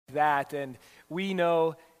that, and we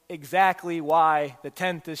know exactly why the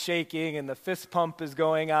tent is shaking and the fist pump is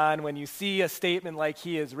going on when you see a statement like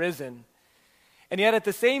 "He is risen." And yet at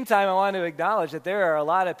the same time, I want to acknowledge that there are a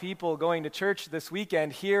lot of people going to church this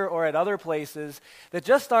weekend here or at other places that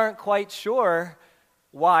just aren't quite sure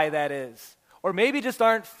why that is. Or maybe just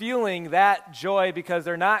aren't feeling that joy because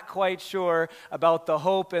they're not quite sure about the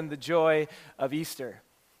hope and the joy of Easter.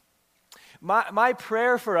 My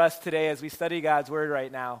prayer for us today as we study God's Word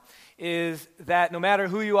right now is that no matter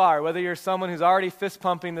who you are, whether you're someone who's already fist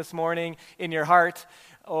pumping this morning in your heart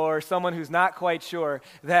or someone who's not quite sure,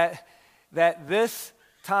 that this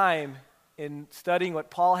time in studying what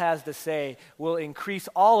Paul has to say will increase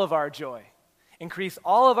all of our joy, increase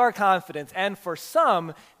all of our confidence, and for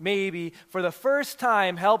some, maybe for the first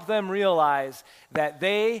time, help them realize that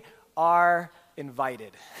they are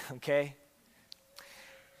invited, okay?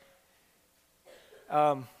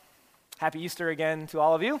 Happy Easter again to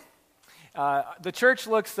all of you. The church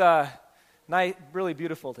looks nice, really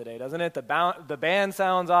beautiful today, doesn't it? The band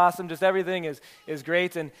sounds awesome. Just everything is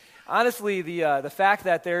great. And honestly, the fact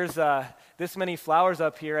that there's this many flowers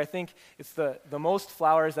up here, I think it's the most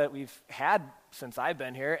flowers that we've had since I've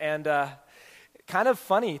been here. And kind of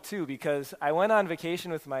funny, too, because I went on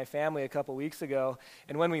vacation with my family a couple weeks ago,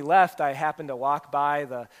 and when we left, I happened to walk by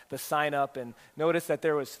the sign-up and noticed that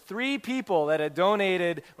there was 3 people that had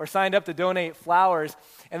donated or signed up to donate flowers.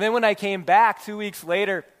 And then when I came back 2 weeks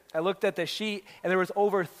later, I looked at the sheet, and there was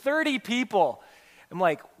over 30 people. I'm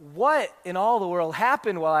like, what in all the world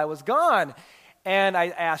happened while I was gone? And I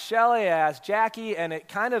asked Shelley, I asked Jackie, and it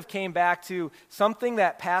kind of came back to something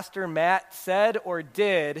that Pastor Matt said or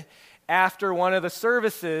did after one of the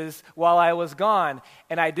services while I was gone.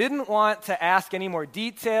 And I didn't want to ask any more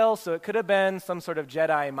details, so it could have been some sort of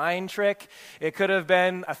Jedi mind trick. It could have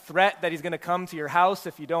been a threat that he's going to come to your house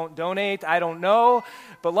if you don't donate. I don't know.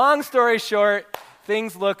 But long story short,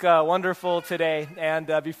 things look wonderful today, and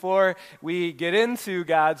before we get into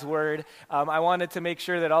God's Word, I wanted to make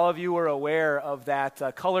sure that all of you were aware of that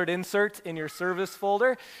colored insert in your service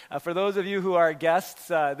folder. For those of you who are guests,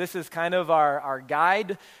 this is kind of our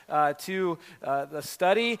guide to the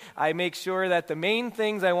study. I make sure that the main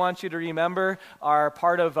things I want you to remember are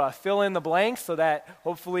part of fill in the blanks so that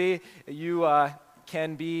hopefully you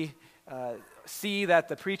can see that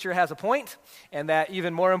the preacher has a point, and that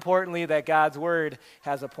even more importantly, that God's Word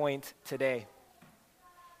has a point today.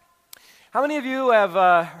 How many of you have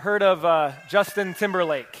heard of Justin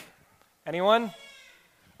Timberlake? Anyone?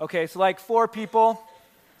 Okay, so like 4 people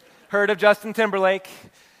heard of Justin Timberlake.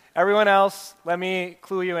 Everyone else, let me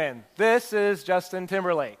clue you in. This is Justin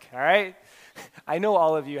Timberlake, all right? I know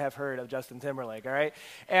all of you have heard of Justin Timberlake, all right?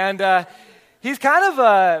 And he's kind of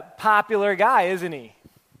a popular guy, isn't he?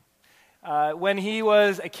 When he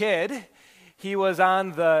was a kid, he was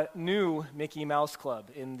on the new Mickey Mouse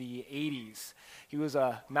Club in the 80s. He was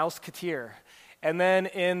a Mouseketeer. And then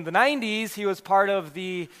in the 90s, he was part of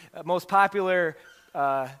the most popular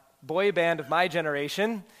boy band of my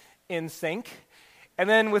generation, NSYNC. And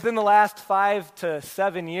then within the last 5 to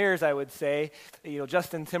 7 years, I would say,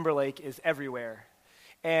 Justin Timberlake is everywhere.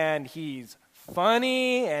 And he's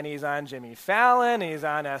funny, and he's on Jimmy Fallon, and he's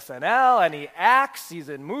on SNL, and he acts, he's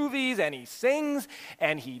in movies, and he sings,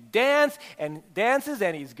 and he dances,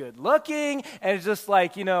 and he's good looking, and it's just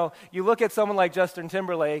like, you look at someone like Justin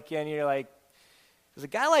Timberlake, and you're like, does a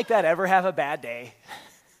guy like that ever have a bad day?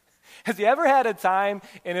 Has he ever had a time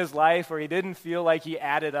in his life where he didn't feel like he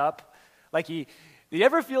added up? Did he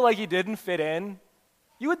ever feel like he didn't fit in?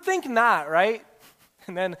 You would think not, right?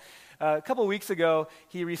 And then a couple weeks ago,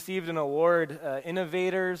 he received an award,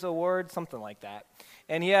 Innovators Award, something like that.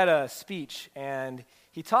 And he had a speech, and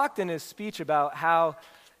he talked in his speech about how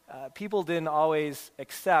people didn't always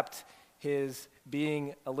accept his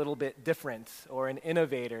being a little bit different or an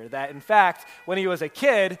innovator. That, in fact, when he was a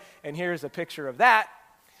kid, and here's a picture of that,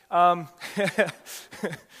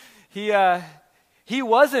 he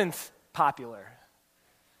wasn't popular.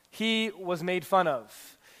 He was made fun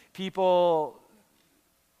of. People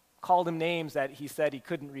called him names that he said he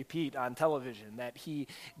couldn't repeat on television, that he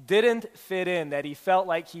didn't fit in, that he felt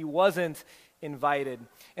like he wasn't invited.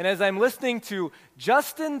 And as I'm listening to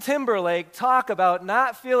Justin Timberlake talk about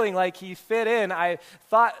not feeling like he fit in, I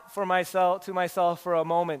thought to myself for a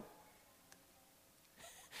moment,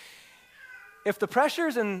 if the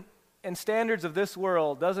pressures and standards of this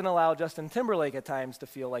world doesn't allow Justin Timberlake at times to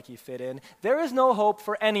feel like he fit in, there is no hope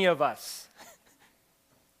for any of us.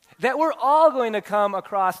 That we're all going to come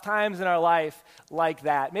across times in our life like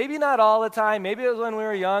that. Maybe not all the time. Maybe it was when we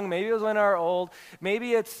were young. Maybe it was when we were old.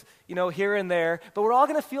 Maybe it's, here and there. But we're all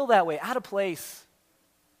going to feel that way, out of place.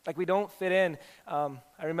 Like we don't fit in. I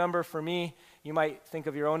remember for me, you might think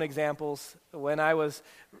of your own examples. When I was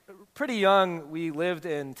pretty young, we lived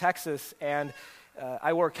in Texas, and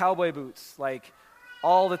I wore cowboy boots, like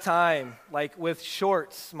all the time, like with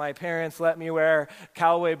shorts. My parents let me wear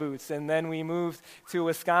cowboy boots, and then we moved to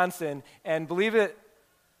Wisconsin, and believe it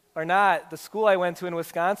or not, the school I went to in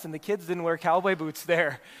Wisconsin, the kids didn't wear cowboy boots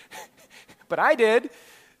there, but I did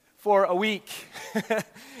for a week.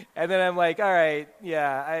 And then I'm like, all right,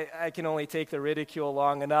 yeah, I can only take the ridicule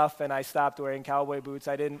long enough, and I stopped wearing cowboy boots.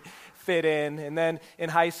 I didn't fit in. And then in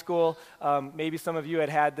high school, maybe some of you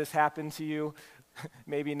had this happen to you.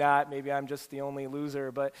 Maybe not. Maybe I'm just the only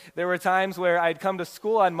loser. But there were times where I'd come to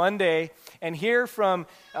school on Monday and hear from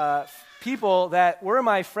people that were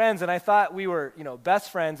my friends, and I thought we were,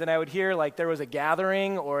 best friends, and I would hear like there was a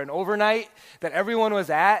gathering or an overnight that everyone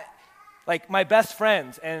was at, like my best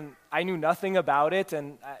friends, and I knew nothing about it,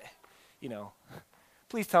 and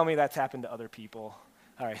please tell me that's happened to other people.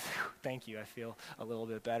 All right, thank you. I feel a little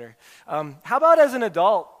bit better. How about as an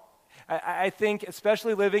adult? I think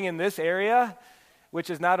especially living in this area,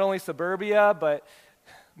 which is not only suburbia, but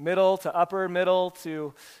middle to upper middle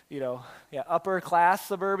to, upper class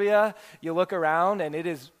suburbia, you look around and it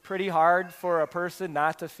is pretty hard for a person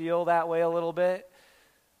not to feel that way a little bit.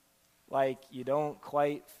 Like you don't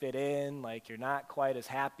quite fit in, like you're not quite as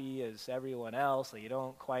happy as everyone else, like you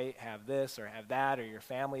don't quite have this or have that, or your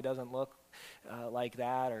family doesn't look like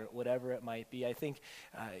that, or whatever it might be. I think,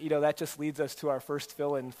 that just leads us to our first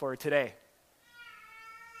fill-in for today.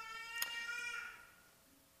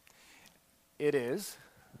 It is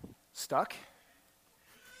stuck.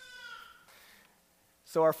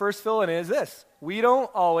 So our first fill-in is this: we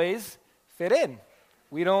don't always fit in.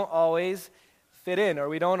 We don't always fit in, or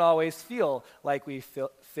we don't always feel like we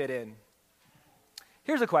fit in.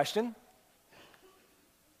 Here's a question.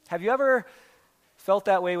 Have you ever felt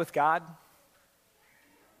that way with God?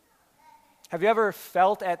 Have you ever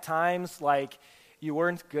felt at times like you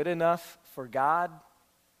weren't good enough for God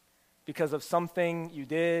because of something you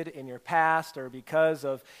did in your past, or because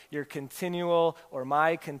of your continual or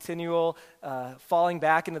my continual falling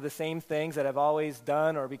back into the same things that I've always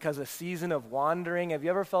done, or because of a season of wandering? Have you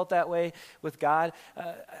ever felt that way with God?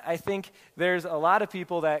 I think there's a lot of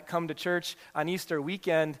people that come to church on Easter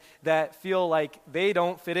weekend that feel like they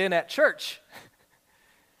don't fit in at church.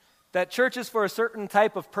 That church is for a certain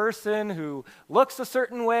type of person who looks a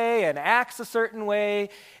certain way and acts a certain way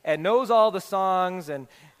and knows all the songs and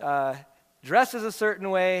dresses a certain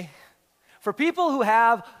way. For people who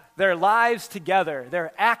have their lives together,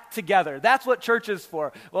 their act together, that's what church is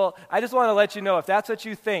for. Well, I just want to let you know, if that's what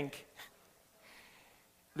you think,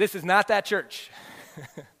 this is not that church.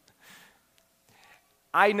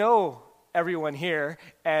 I know everyone here,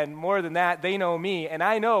 and more than that, they know me, and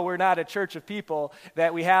I know we're not a church of people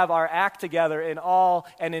that we have our act together in all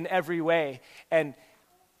and in every way. And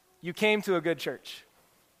you came to a good church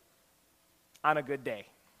on a good day.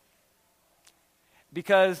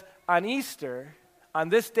 Because on Easter, on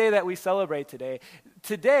this day that we celebrate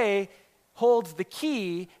today holds the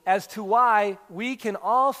key as to why we can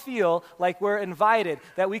all feel like we're invited,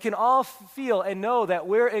 that we can all feel and know that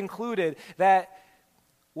we're included, that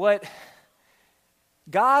what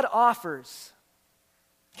God offers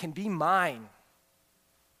can be mine.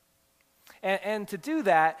 And to do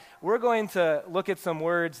that, we're going to look at some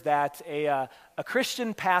words that a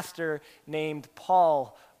Christian pastor named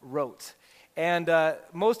Paul wrote. And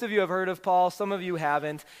most of you have heard of Paul, some of you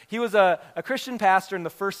haven't. He was a Christian pastor in the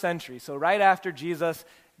first century. So right after Jesus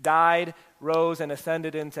died, rose, and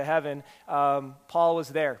ascended into heaven, Paul was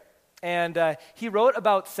there. And he wrote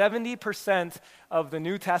about 70% of the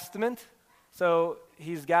New Testament. So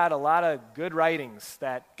he's got a lot of good writings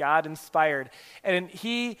that God inspired. And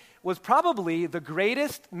he was probably the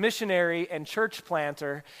greatest missionary and church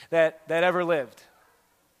planter that ever lived.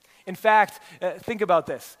 In fact, think about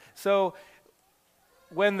this. So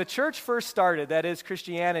when the church first started, that is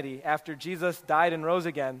Christianity, after Jesus died and rose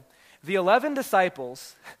again, the 11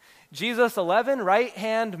 disciples, Jesus' 11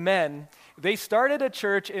 right-hand men, they started a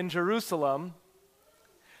church in Jerusalem,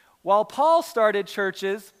 while Paul started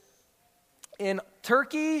churches in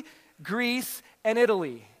Turkey, Greece, and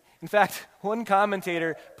Italy. In fact, one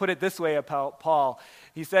commentator put it this way about Paul.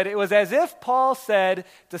 He said, it was as if Paul said,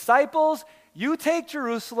 disciples, you take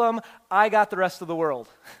Jerusalem, I got the rest of the world.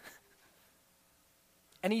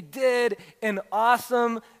 And he did an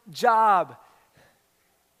awesome job.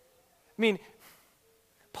 I mean,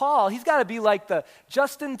 Paul, he's got to be like the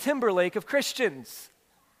Justin Timberlake of Christians.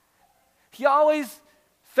 He always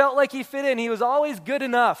felt like he fit in. He was always good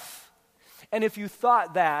enough. And if you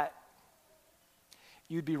thought that,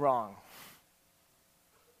 you'd be wrong.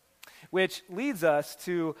 which leads us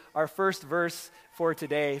to our first verse for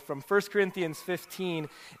today from 1 Corinthians 15.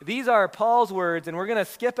 These are Paul's words, and we're going to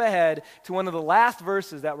skip ahead to one of the last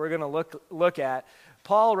verses that we're going to look at.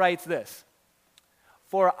 Paul writes this,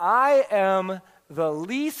 "For I am the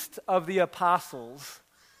least of the apostles."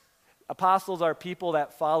 Apostles are people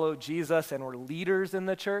that follow Jesus and were leaders in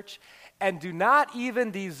the church and do not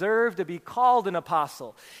even deserve to be called an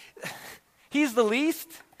apostle. He's the least?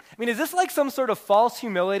 I mean, is this like some sort of false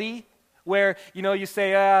humility where, you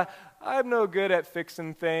say, I'm no good at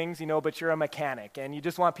fixing things, but you're a mechanic, and you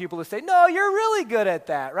just want people to say, no, you're really good at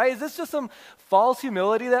that, right? Is this just some false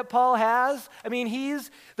humility that Paul has? I mean,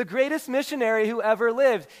 he's the greatest missionary who ever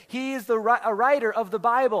lived. He's a writer of the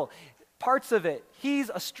Bible, parts of it.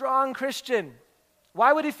 He's a strong Christian.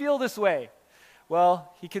 Why would he feel this way?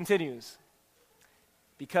 Well, he continues,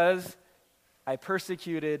 because I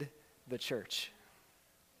persecuted the church.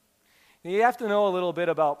 You have to know a little bit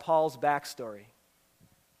about Paul's backstory.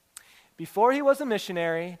 Before he was a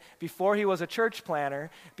missionary, before he was a church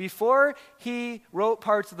planner, before he wrote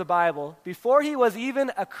parts of the Bible, before he was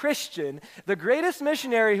even a Christian, the greatest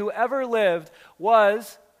missionary who ever lived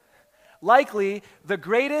was likely the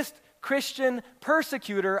greatest Christian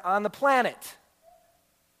persecutor on the planet.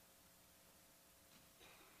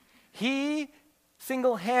 He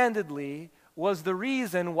single-handedly was the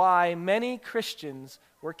reason why many Christians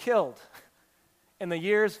were killed in the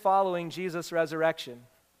years following Jesus' resurrection.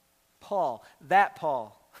 Paul, that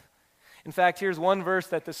Paul. In fact, here's one verse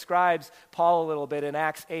that describes Paul a little bit in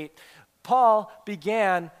Acts 8. Paul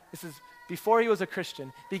began, this is before he was a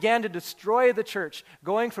Christian, began to destroy the church.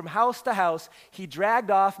 Going from house to house, he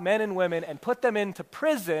dragged off men and women and put them into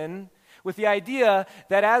prison with the idea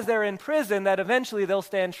that as they're in prison, that eventually they'll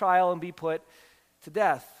stand trial and be put to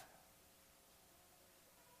death.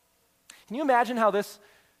 Can you imagine how this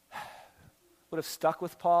would have stuck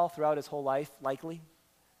with Paul throughout his whole life, likely?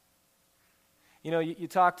 You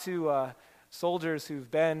talk to soldiers who've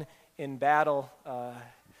been in battle,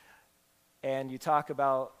 and they talk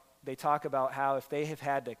about how if they have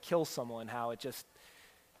had to kill someone, how it just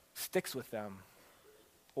sticks with them.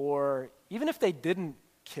 Or even if they didn't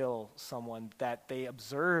kill someone, that they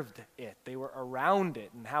observed it, they were around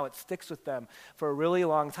it, and how it sticks with them for a really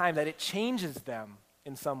long time, that it changes them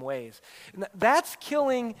in some ways. And that's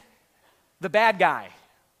killing the bad guy,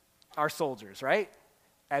 our soldiers, right?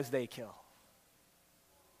 As they kill,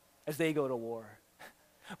 as they go to war.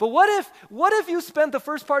 But what if you spent the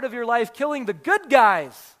first part of your life killing the good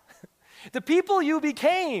guys, the people you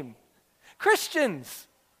became, Christians?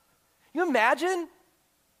 You imagine?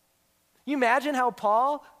 You imagine how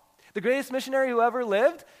Paul, the greatest missionary who ever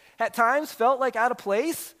lived, at times felt like out of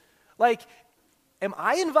place? Like, am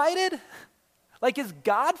I invited? Like, is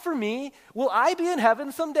God for me? Will I be in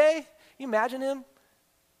heaven someday? You imagine him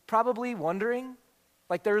probably wondering,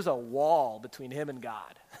 like there's a wall between him and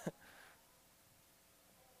God. A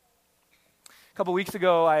couple weeks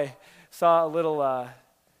ago, I saw a little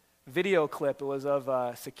video clip. It was of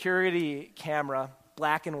a security camera,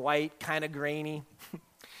 black and white, kind of grainy.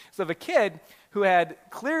 It's of a kid who had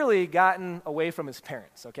clearly gotten away from his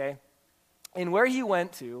parents, okay? And where he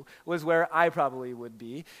went to was where I probably would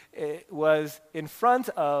be. It was in front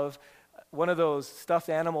of one of those stuffed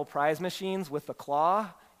animal prize machines with the claw,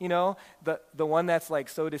 the one that's like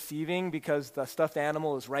so deceiving because the stuffed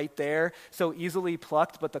animal is right there, so easily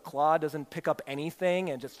plucked, but the claw doesn't pick up anything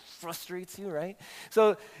and just frustrates you, right?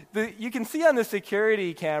 So you can see on the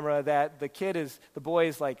security camera that the boy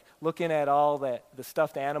is like looking at all the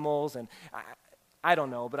stuffed animals, and I don't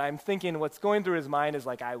know, but I'm thinking what's going through his mind is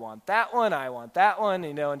like, I want that one,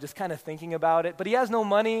 and just kind of thinking about it. But he has no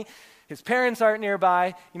money. His parents aren't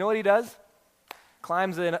nearby. You know what he does?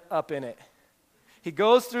 Climbs up in it. He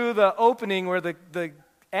goes through the opening where the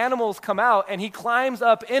animals come out, and he climbs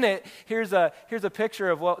up in it. Here's a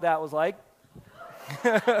picture of what that was like.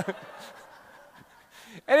 And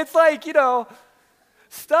it's like,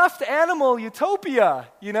 stuffed animal utopia,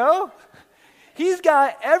 He's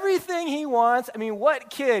got everything he wants. I mean, what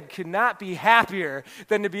kid could not be happier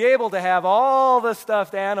than to be able to have all the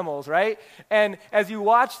stuffed animals, right? And as you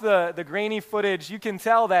watch the grainy footage, you can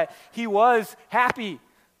tell that he was happy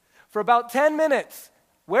for about 10 minutes.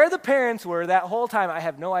 Where the parents were that whole time, I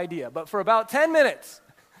have no idea, but for about 10 minutes.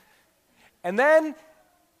 And then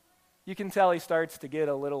you can tell he starts to get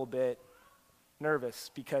a little bit nervous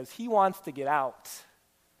because he wants to get out,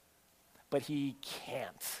 but he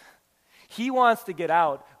can't. He wants to get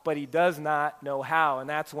out, but he does not know how. And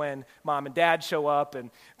that's when mom and dad show up, and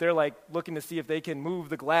they're like looking to see if they can move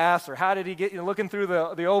the glass, or how did he get, looking through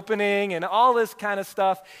the opening and all this kind of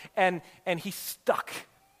stuff. And he's stuck.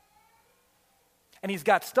 And he's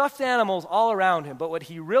got stuffed animals all around him. But what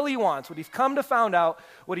he really wants, what he's come to find out,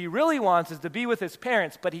 what he really wants is to be with his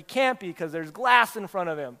parents. But he can't be because there's glass in front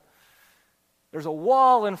of him. There's a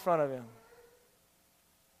wall in front of him.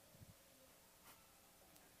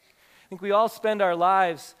 I think we all spend our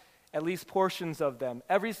lives, at least portions of them.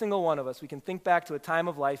 Every single one of us, we can think back to a time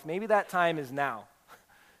of life. Maybe that time is now,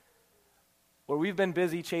 where we've been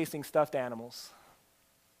busy chasing stuffed animals.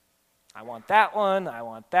 I want that one, I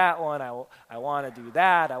want that one, I want to do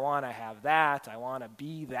that, I want to have that, I want to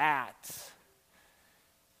be that.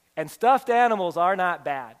 And stuffed animals are not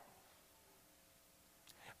bad.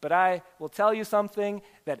 But I will tell you something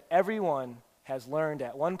that everyone has learned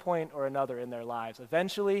at one point or another in their lives.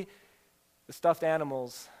 Eventually, the stuffed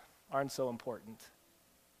animals aren't so important.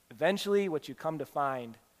 Eventually, what you come to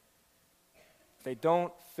find, they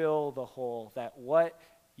don't fill the hole that what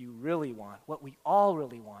you really want, what we all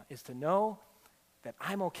really want, is to know that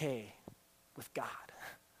I'm okay with God.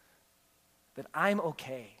 That I'm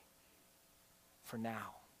okay for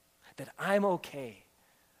now. That I'm okay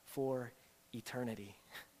for eternity.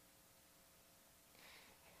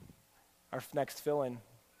 Our next fill-in.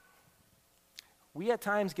 We at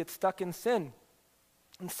times get stuck in sin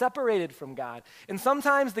and separated from God. And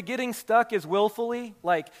sometimes the getting stuck is willfully,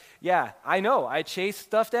 like, yeah, I know, I chase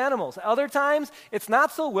stuffed animals. Other times, it's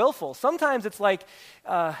not so willful. Sometimes it's like,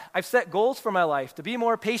 I've set goals for my life to be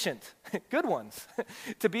more patient, good ones,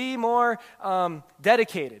 to be more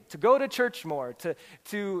dedicated, to go to church more,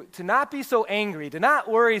 to not be so angry, to not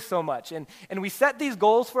worry so much. And we set these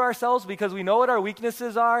goals for ourselves because we know what our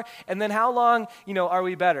weaknesses are, and then how long, are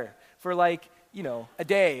we better? For like, a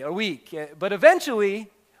day, a week. But eventually,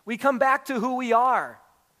 we come back to who we are.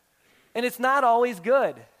 And it's not always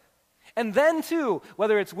good. And then, too,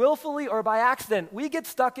 whether it's willfully or by accident, we get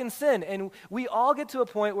stuck in sin. And we all get to a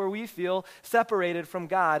point where we feel separated from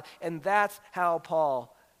God. And that's how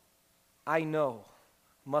Paul, I know,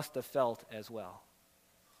 must have felt as well.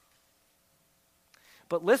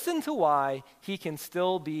 But listen to why he can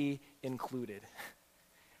still be included.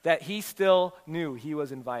 That he still knew he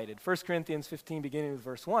was invited. 1 Corinthians 15, beginning with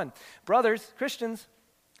verse 1. Brothers, Christians,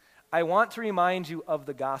 I want to remind you of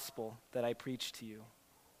the gospel that I preached to you,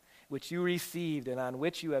 which you received and on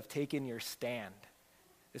which you have taken your stand.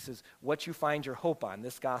 This is what you find your hope on,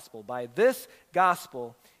 this gospel. By this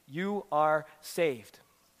gospel, you are saved.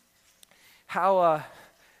 How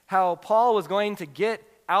Paul was going to get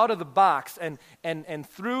out of the box and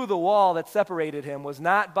through the wall that separated him was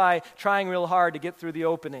not by trying real hard to get through the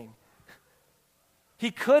opening.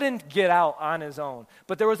 He couldn't get out on his own,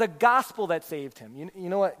 but there was a gospel that saved him. You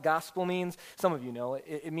know what gospel means? Some of you know.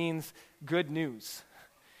 It means good news.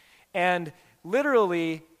 And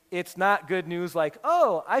literally, it's not good news like,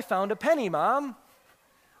 oh, I found a penny, Mom.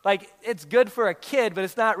 Like, it's good for a kid, but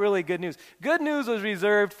it's not really good news. Good news was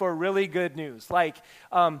reserved for really good news. Like,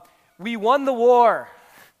 we won the war.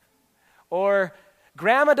 Or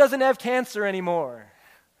grandma doesn't have cancer anymore.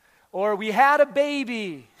 Or we had a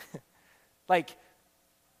baby. Like,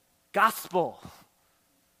 gospel.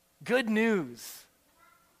 Good news.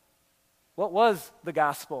 What was the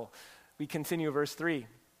gospel? We continue verse 3.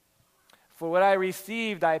 For what I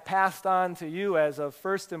received, I passed on to you as of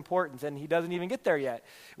first importance. And he doesn't even get there yet.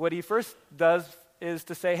 What he first does is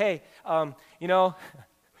to say, hey,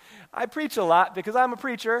 I preach a lot because I'm a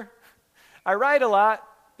preacher. I write a lot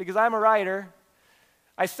because I'm a writer.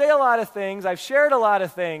 I say a lot of things. I've shared a lot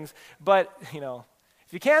of things. But,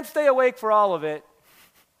 if you can't stay awake for all of it,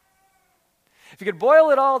 if you could boil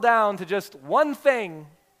it all down to just one thing,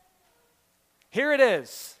 here it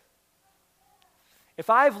is. If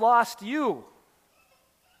I've lost you,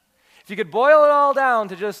 if you could boil it all down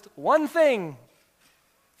to just one thing,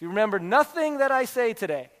 if you remember nothing that I say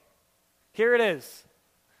today, here it is.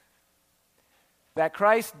 That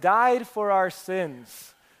Christ died for our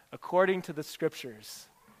sins according to the Scriptures,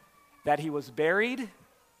 that he was buried,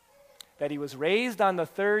 that he was raised on the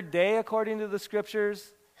third day according to the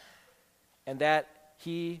Scriptures, and that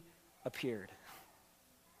he appeared.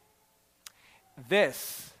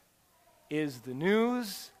 This is the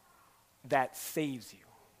news that saves you.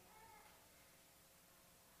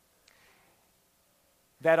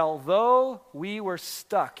 That although we were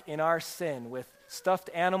stuck in our sin with stuffed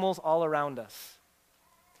animals all around us,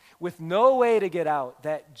 with no way to get out,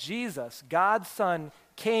 that Jesus, God's Son,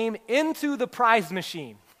 came into the prize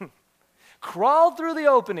machine, crawled through the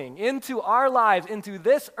opening into our lives, into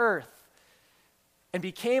this earth, and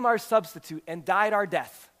became our substitute and died our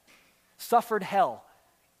death, suffered hell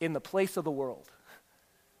in the place of the world.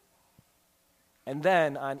 And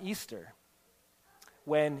then on Easter,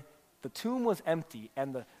 when the tomb was empty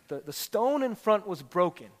and the stone in front was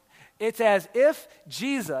broken, It's as if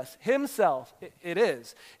Jesus himself, it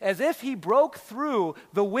is, as if he broke through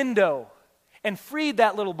the window and freed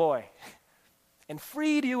that little boy and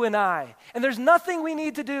freed you and I. And there's nothing we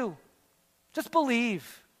need to do. Just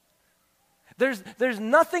believe. There's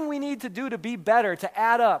nothing we need to do to be better, to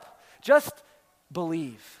add up. Just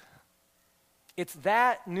believe. It's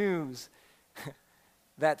that news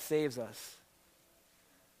that saves us.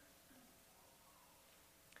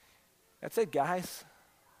 That's it, guys.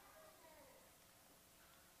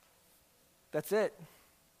 That's it.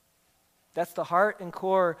 That's the heart and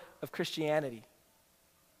core of Christianity.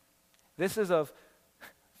 This is of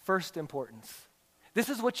first importance. This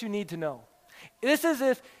is what you need to know. This is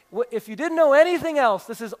if you didn't know anything else,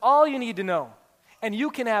 this is all you need to know. And you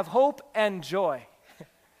can have hope and joy.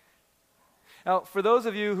 Now, for those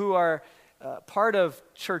of you who are part of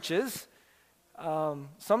churches,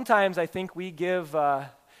 sometimes I think we give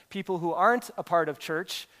people who aren't a part of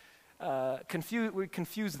church, we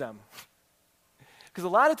confuse them. Because a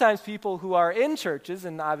lot of times people who are in churches,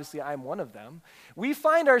 and obviously I'm one of them, we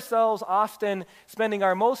find ourselves often spending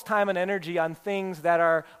our most time and energy on things that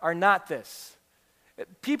are not this.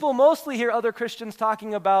 People mostly hear other Christians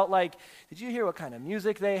talking about, like, did you hear what kind of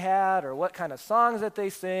music they had, or what kind of songs that they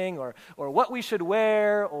sing, or what we should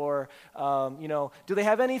wear, or, do they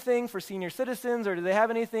have anything for senior citizens, or do they have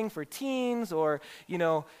anything for teens, or,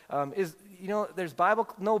 there's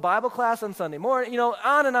no Bible class on Sunday morning,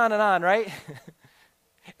 on and on and on, right?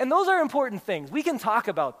 And those are important things. We can talk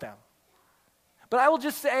about them. But I will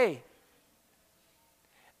just say,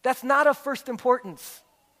 that's not of first importance.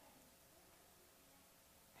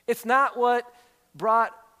 It's not what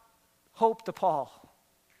brought hope to Paul,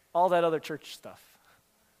 all that other church stuff.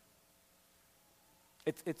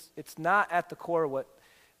 It's not at the core what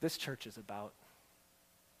this church is about.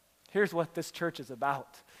 Here's what this church is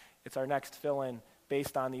about. It's our next fill-in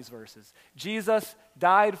based on these verses. Jesus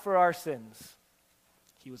died for our sins.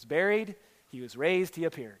 He was buried, he was raised, he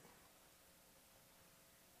appeared.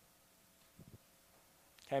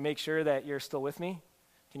 Can I make sure that you're still with me?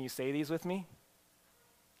 Can you say these with me?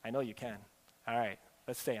 I know you can. All right,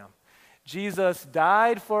 let's say them. Jesus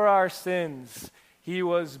died for our sins. He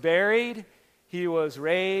was buried, he was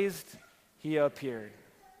raised, he appeared.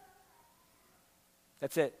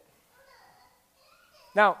 That's it.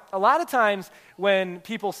 Now, a lot of times when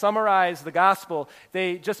people summarize the gospel,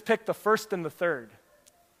 they just pick the first and the third.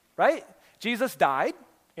 Right? Jesus died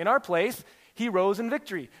in our place. He rose in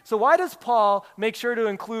victory. So why does Paul make sure to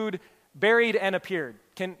include buried and appeared?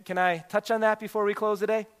 Can I touch on that before we close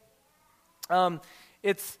today?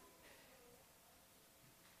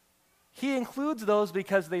 He includes those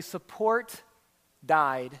because they support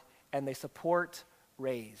died and they support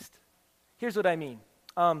raised. Here's what I mean.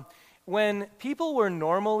 When people were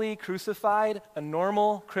normally crucified, a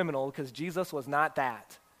normal criminal, because Jesus was not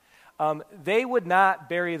that, they would not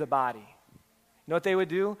bury the body. You know what they would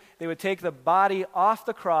do? They would take the body off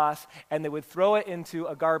the cross and they would throw it into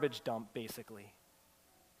a garbage dump, basically,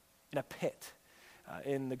 in a pit,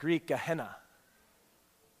 in the Greek Gehenna.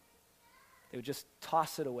 They would just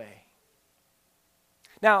toss it away.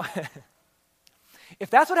 Now, if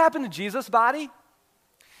that's what happened to Jesus' body,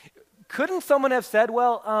 couldn't someone have said,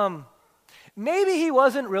 well, maybe he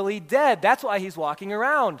wasn't really dead. That's why he's walking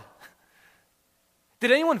around.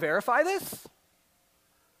 Did anyone verify this?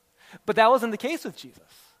 But that wasn't the case with Jesus.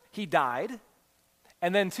 He died,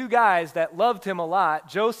 and then two guys that loved him a lot,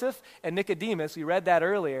 Joseph and Nicodemus, we read that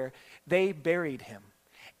earlier, they buried him.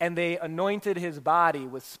 And they anointed his body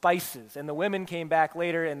with spices. And the women came back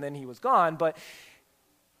later, and then he was gone. But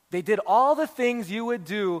they did all the things you would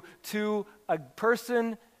do to a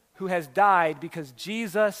person who has died because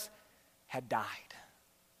Jesus had died.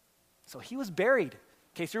 So he was buried.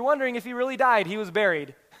 In case you're wondering if he really died, he was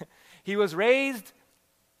buried. He was raised,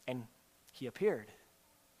 and he appeared. Do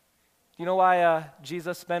you know why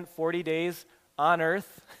Jesus spent 40 days on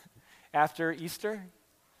earth after Easter?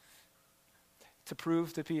 To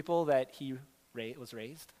prove to people that he was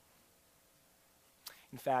raised.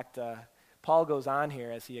 In fact, Paul goes on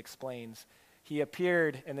here as he explains. He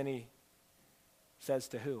appeared, and then he says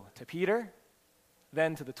to who? To Peter,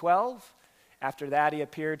 then to the 12. After that, he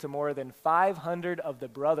appeared to more than 500 of the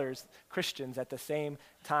brothers, Christians, at the same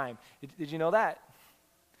time. Did you know that?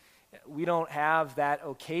 We don't have that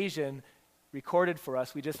occasion recorded for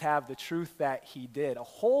us. We just have the truth that he did. A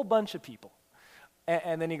whole bunch of people.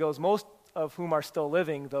 And then he goes, most of whom are still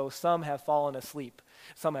living, though some have fallen asleep.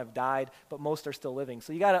 Some have died, but most are still living.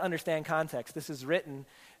 So you got to understand context. This is written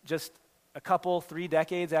just a couple, 3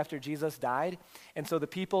 decades after Jesus died. And so the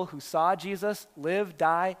people who saw Jesus live,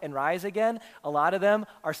 die, and rise again, a lot of them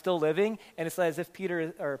are still living. And it's as if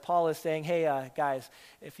Peter or Paul is saying, hey, guys,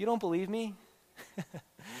 if you don't believe me,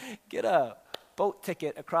 get a boat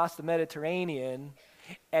ticket across the Mediterranean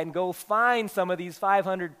and go find some of these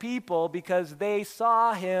 500 people because they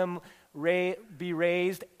saw him be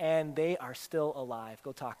raised and they are still alive.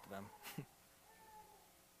 Go talk to them.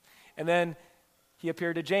 And then he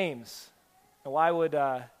appeared to James. Now, why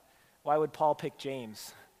would Paul pick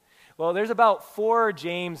James? Well, there's about 4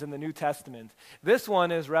 James in the New Testament. This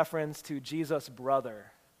one is reference to Jesus'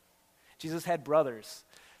 brother. Jesus had brothers.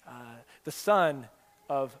 The son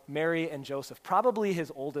of Mary and Joseph, probably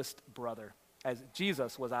his oldest brother, as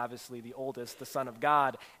Jesus was obviously the oldest, the Son of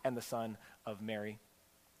God and the son of Mary.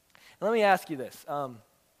 And let me ask you this.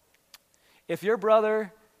 If your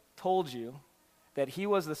brother told you that he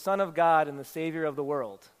was the Son of God and the Savior of the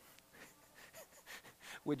world,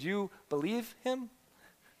 would you believe him?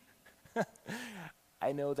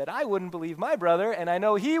 I know that I wouldn't believe my brother, and I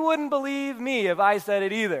know he wouldn't believe me if I said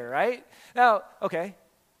it either, right? Now, okay.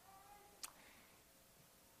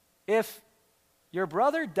 If your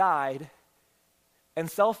brother died and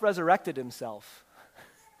self-resurrected himself,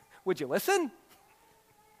 would you listen?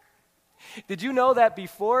 Did you know that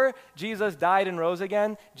before Jesus died and rose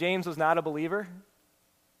again, James was not a believer?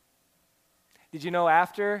 Did you know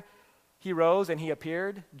after he rose and he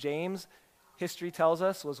appeared, James, history tells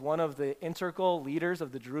us, was one of the integral leaders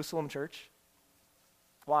of the Jerusalem church?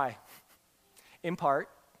 Why? In part,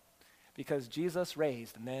 because Jesus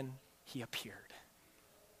raised and then he appeared.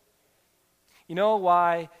 You know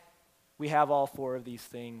why we have all 4 of these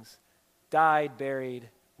things? Died, buried,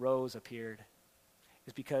 rose, appeared.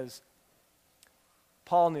 It's because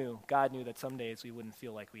Paul knew, God knew that some days we wouldn't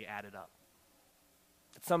feel like we added up.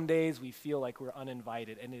 That some days we feel like we're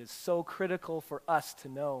uninvited. And it is so critical for us to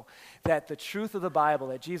know that the truth of the Bible,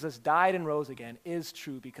 that Jesus died and rose again, is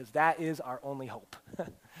true because that is our only hope.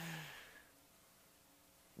 I'm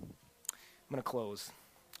going to close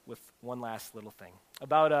with one last little thing.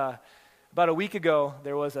 About a week ago,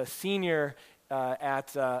 there was a senior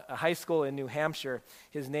at a high school in New Hampshire.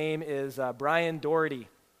 His name is Brian Doherty.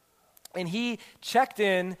 And he checked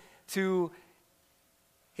in to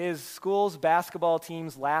his school's basketball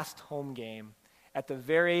team's last home game at the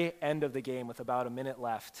very end of the game with about a minute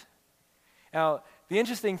left. Now, the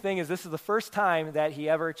interesting thing is this is the first time that he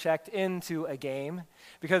ever checked into a game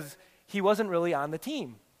because he wasn't really on the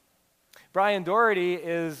team. Brian Doherty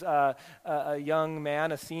is a young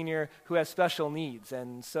man, a senior, who has special needs.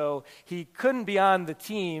 And so he couldn't be on the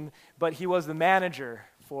team, but he was the manager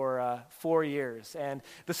for 4 years. And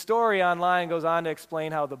the story online goes on to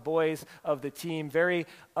explain how the boys of the team, very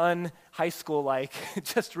un-high school-like,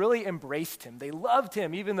 just really embraced him. They loved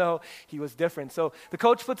him, even though he was different. So the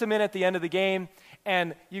coach puts him in at the end of the game,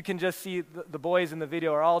 and you can just see the boys in the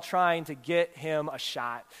video are all trying to get him a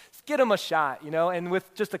shot. Get him a shot, and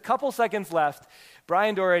with just a couple seconds left,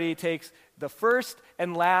 Brian Doherty takes the first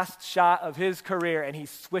and last shot of his career, and he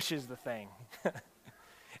swishes the thing.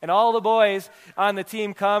 And all the boys on the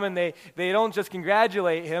team come, and they don't just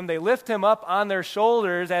congratulate him, they lift him up on their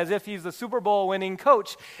shoulders as if he's the Super Bowl winning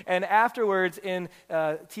coach. And afterwards, in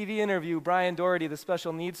a TV interview, Brian Doherty, the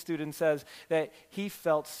special needs student, says that he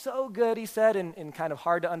felt so good, he said, in kind of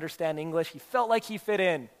hard to understand English, he felt like he fit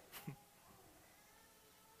in.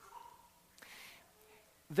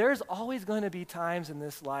 There's always going to be times in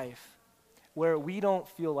this life where we don't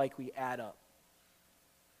feel like we add up.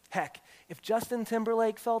 Heck, if Justin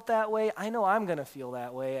Timberlake felt that way, I know I'm going to feel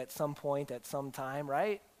that way at some point, at some time,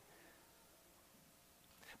 right?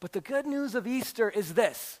 But the good news of Easter is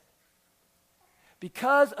this.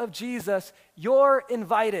 Because of Jesus, you're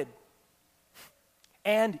invited,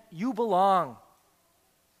 and you belong.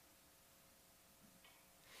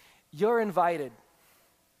 You're invited.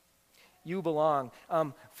 You belong.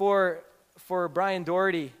 For Brian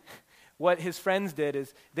Doherty, what his friends did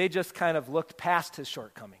is they just kind of looked past his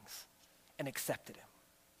shortcomings and accepted him.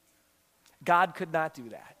 God could not do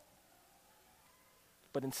that.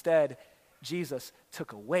 But instead, Jesus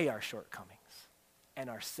took away our shortcomings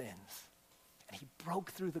and our sins, and he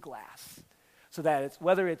broke through the glass so that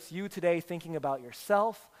whether it's you today thinking about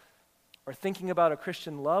yourself or thinking about a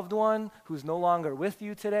Christian loved one who's no longer with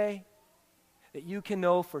you today, that you can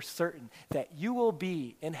know for certain that you will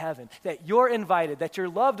be in heaven, that you're invited, that your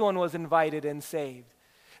loved one was invited and saved,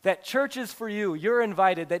 that church is for you, you're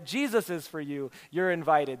invited, that Jesus is for you, you're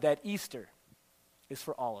invited, that Easter is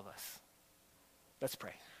for all of us. Let's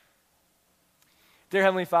pray. Dear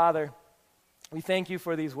Heavenly Father, we thank you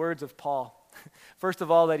for these words of Paul. First of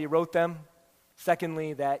all, that he wrote them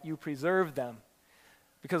Secondly, that you preserve them.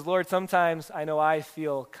 Because, Lord, sometimes I know I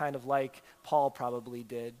feel kind of like Paul probably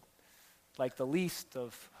did, like the least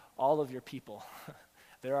of all of your people.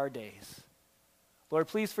 There are days. Lord,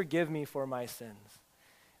 please forgive me for my sins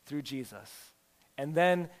through Jesus. And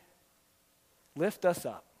then lift us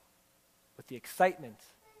up with the excitement,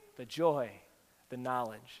 the joy, the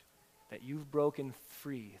knowledge that you've broken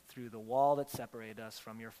free through the wall that separated us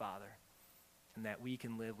from your Father, and that we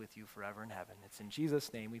can live with you forever in heaven. It's in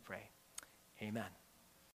Jesus' name we pray. Amen.